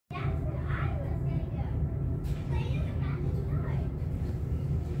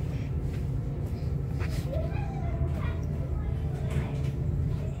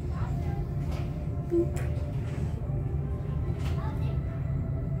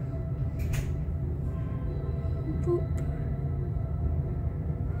Boop.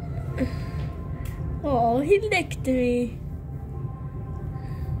 Oh, he licked me.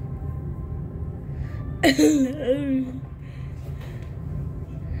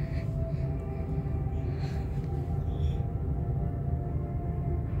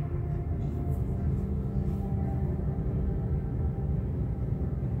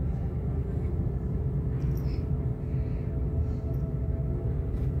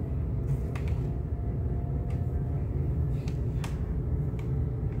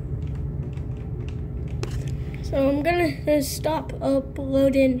 So I'm gonna stop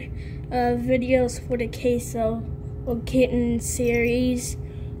uploading videos for the Queso or Kitten series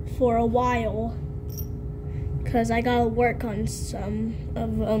for a while, because I gotta work on some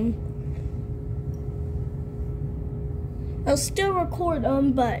of them. I'll still record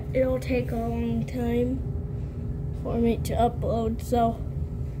them, but it'll take a long time for me to upload, so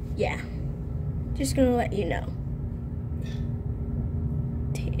yeah, just gonna let you know.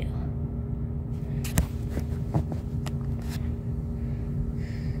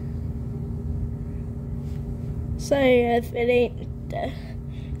 Sorry if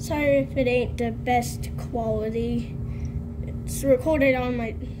it ain't the best quality. It's recorded on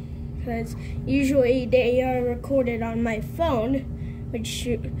my, because usually they are recorded on my phone, which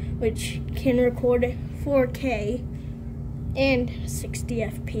can record 4K and 60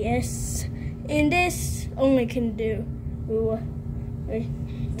 FPS, and this only can do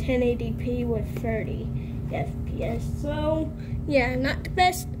 1080p with 30 FPS. So yeah, not the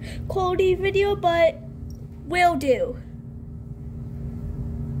best quality video, but will do.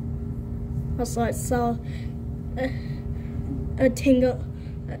 Also, I saw a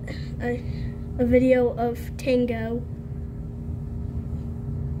video of Tango.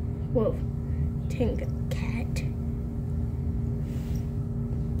 Whoa, Tango cat.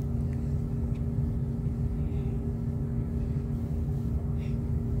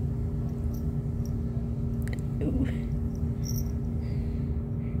 Ooh.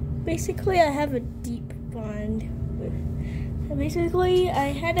 Basically, I have a deep bond with. Basically, I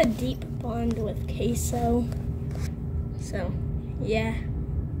had a deep bond with Queso. So, yeah.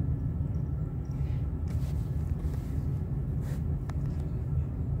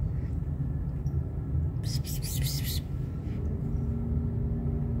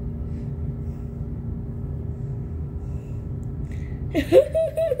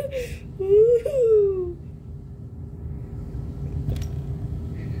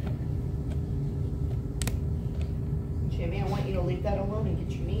 Jimmy, I want you to leave that alone and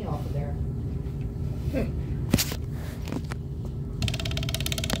get your knee off of there.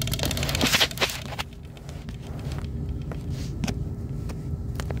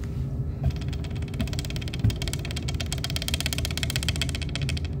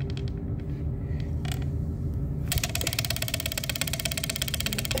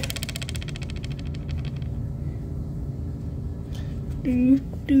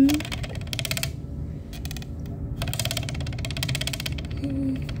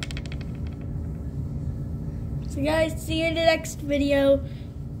 So guys, see you in the next video.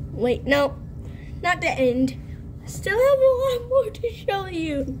 Wait, no, not the end. I still have a lot more to show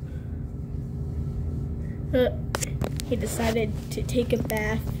you. He decided to take a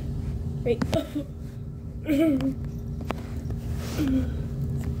bath. Wait.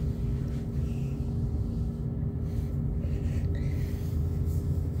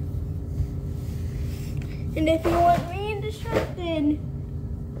 And if you want me in the shot,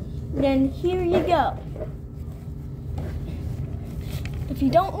 then here you go. If you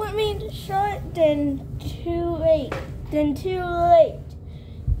don't want me in the shot, then too late. Then too late.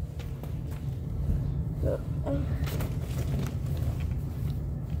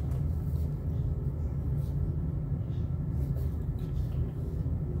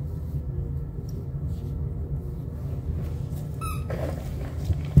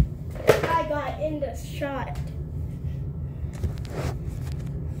 I got in the shot.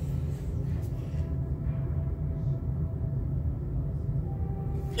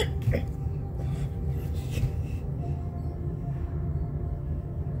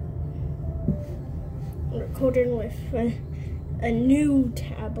 Recording with a new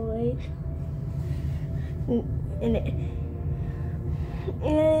tablet,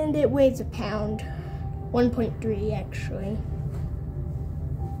 and it weighs a pound, 1.3 actually,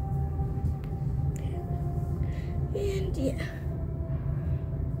 and yeah.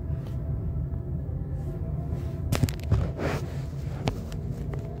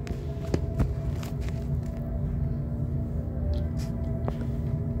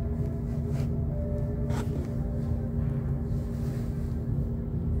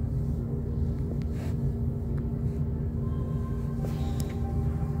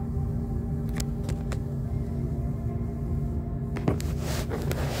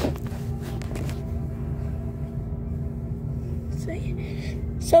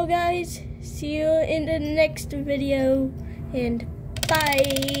 So guys, see you in the next video, and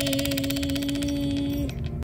bye.